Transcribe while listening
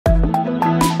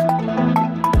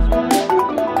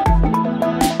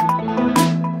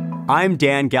I'm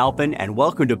Dan Galpin, and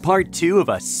welcome to part 2 of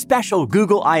a special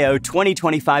Google I/O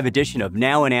 2025 edition of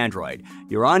Now in Android,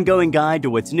 your ongoing guide to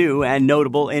what's new and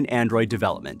notable in Android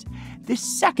development. This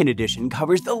second edition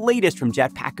covers the latest from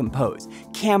Jetpack Compose,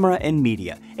 Camera and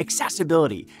Media,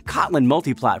 accessibility, Kotlin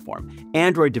Multiplatform,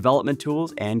 Android development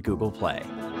tools, and Google Play.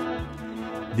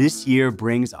 This year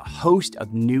brings a host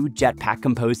of new Jetpack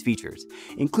Compose features,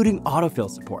 including autofill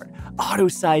support,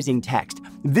 auto-sizing text,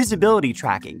 visibility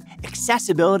tracking,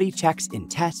 accessibility checks in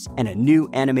tests, and a new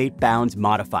Animate Bounds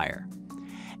modifier.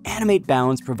 Animate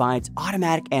Bounds provides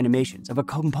automatic animations of a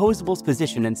composable's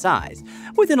position and size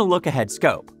within a look-ahead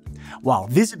scope, while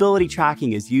visibility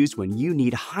tracking is used when you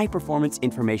need high-performance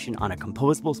information on a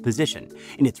composable's position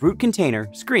in its root container,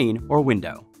 screen, or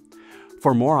window.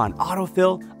 For more on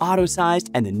autofill, auto-sized,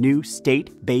 and the new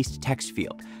state-based text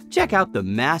field, check out the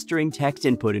Mastering Text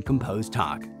Input in Compose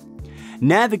talk.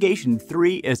 Navigation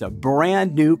 3 is a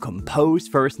brand new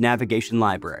Compose-first navigation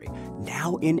library,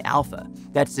 now in alpha,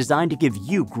 that's designed to give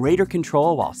you greater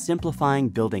control while simplifying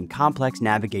building complex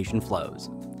navigation flows.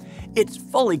 It's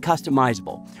fully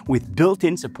customizable, with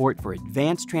built-in support for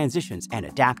advanced transitions and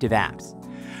adaptive apps.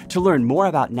 To learn more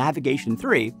about Navigation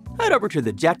 3, head over to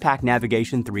the Jetpack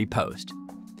Navigation 3 post.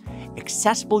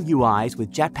 Accessible UIs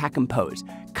with Jetpack Compose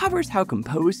covers how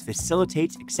Compose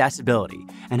facilitates accessibility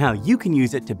and how you can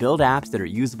use it to build apps that are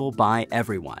usable by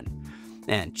everyone.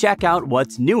 And check out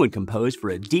what's new in Compose for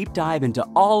a deep dive into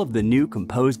all of the new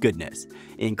Compose goodness,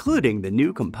 including the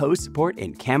new Compose support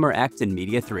in CameraX and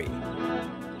Media3.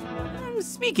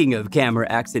 Speaking of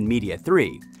CameraX and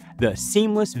Media3, the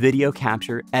seamless video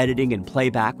capture, editing, and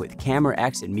playback with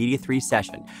CameraX and Media3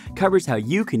 session covers how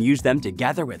you can use them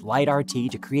together with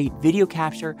LightRT to create video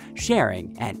capture,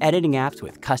 sharing, and editing apps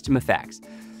with custom effects.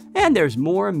 And there's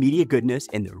more media goodness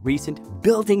in the recent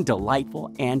Building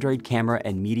Delightful Android Camera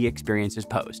and Media Experiences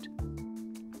post.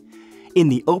 In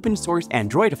the open-source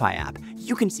Androidify app,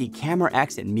 you can see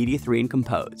CameraX and Media3 in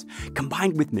Compose,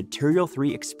 combined with Material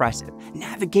 3 Expressive,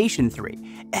 Navigation 3,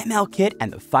 MLKit,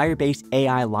 and the Firebase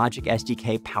AI Logic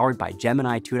SDK powered by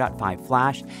Gemini 2.5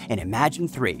 Flash and Imagen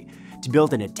 3 to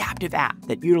build an adaptive app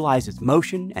that utilizes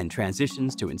motion and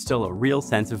transitions to instill a real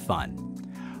sense of fun.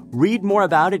 Read more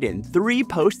about it in 3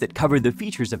 posts that cover the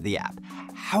features of the app,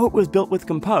 how it was built with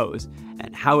Compose,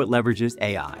 and how it leverages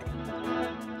AI.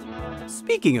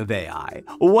 Speaking of AI,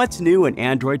 what's new in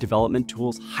Android development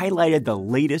tools highlighted the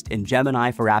latest in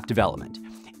Gemini for app development,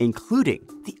 including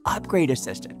the Upgrade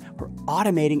Assistant for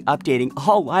automating updating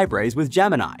all libraries with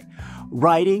Gemini,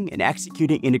 writing and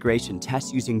executing integration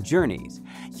tests using journeys,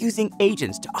 using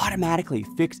agents to automatically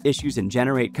fix issues and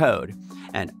generate code,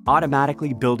 and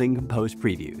automatically building Compose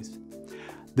previews.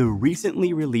 The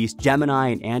recently released Gemini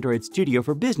and Android Studio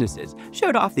for Businesses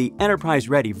showed off the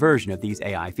enterprise-ready version of these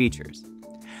AI features.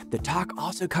 The talk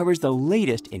also covers the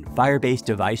latest in Firebase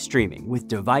device streaming with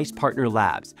Device Partner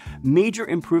Labs, major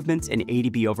improvements in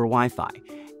ADB over Wi-Fi,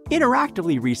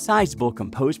 interactively resizable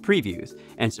Compose previews,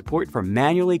 and support for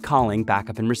manually calling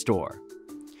backup and restore.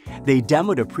 They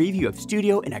demoed a preview of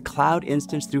Studio in a cloud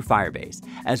instance through Firebase,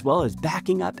 as well as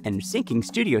backing up and syncing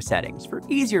Studio settings for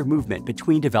easier movement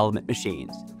between development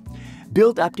machines.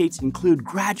 Build updates include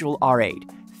gradual R8,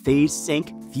 phase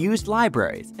sync, fused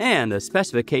libraries, and the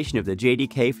specification of the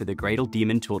JDK for the Gradle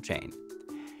daemon toolchain.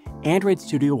 Android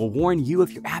Studio will warn you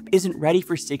if your app isn't ready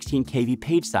for 16 kb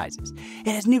page sizes.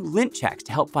 It has new lint checks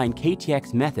to help find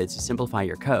KTX methods to simplify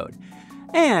your code.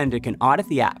 And it can audit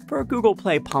the app for Google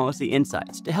Play policy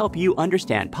insights to help you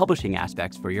understand publishing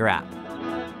aspects for your app.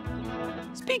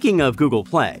 Speaking of Google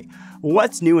Play,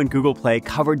 What's New in Google Play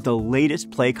covered the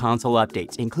latest Play Console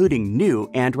updates, including new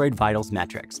Android Vitals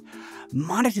metrics,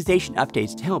 monetization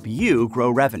updates to help you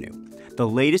grow revenue, the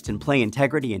latest in Play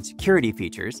integrity and security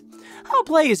features, how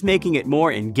Play is making it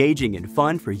more engaging and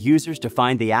fun for users to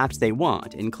find the apps they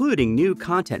want, including new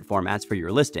content formats for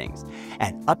your listings,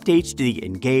 and updates to the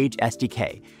Engage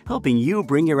SDK, helping you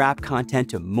bring your app content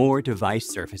to more device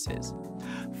surfaces.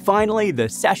 Finally, the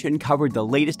session covered the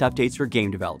latest updates for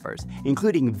game developers,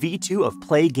 including V2 of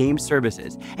Play Game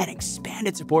Services and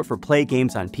expanded support for Play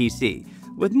games on PC,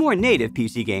 with more native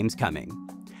PC games coming.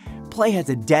 Play has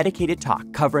a dedicated talk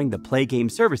covering the Play Game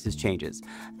Services changes,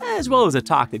 as well as a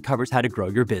talk that covers how to grow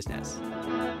your business.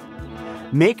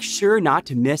 Make sure not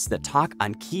to miss the talk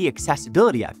on key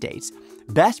accessibility updates,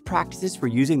 best practices for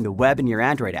using the web in your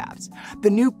Android apps, the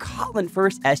new Kotlin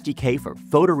First SDK for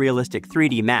photorealistic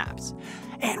 3D maps,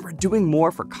 and we're doing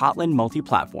more for Kotlin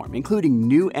Multiplatform, including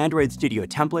new Android Studio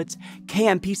templates,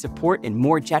 KMP support, and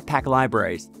more Jetpack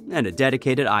libraries, and a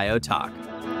dedicated I/O talk.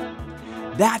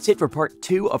 That's it for part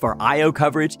 2 of our I/O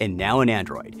coverage in Now in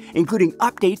Android, including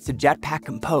updates to Jetpack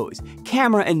Compose,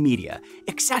 Camera and Media,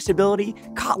 accessibility,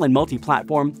 Kotlin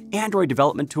Multiplatform, Android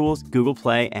development tools, Google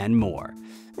Play, and more.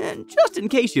 And just in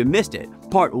case you missed it,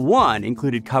 part 1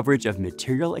 included coverage of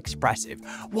Material Expressive,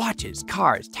 watches,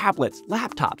 cars, tablets,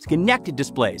 laptops, connected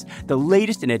displays, the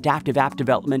latest in adaptive app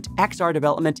development, XR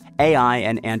development, AI,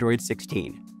 and Android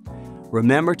 16.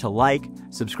 Remember to like,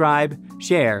 subscribe,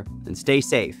 share, and stay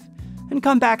safe. And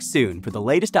come back soon for the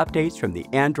latest updates from the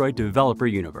Android developer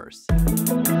universe.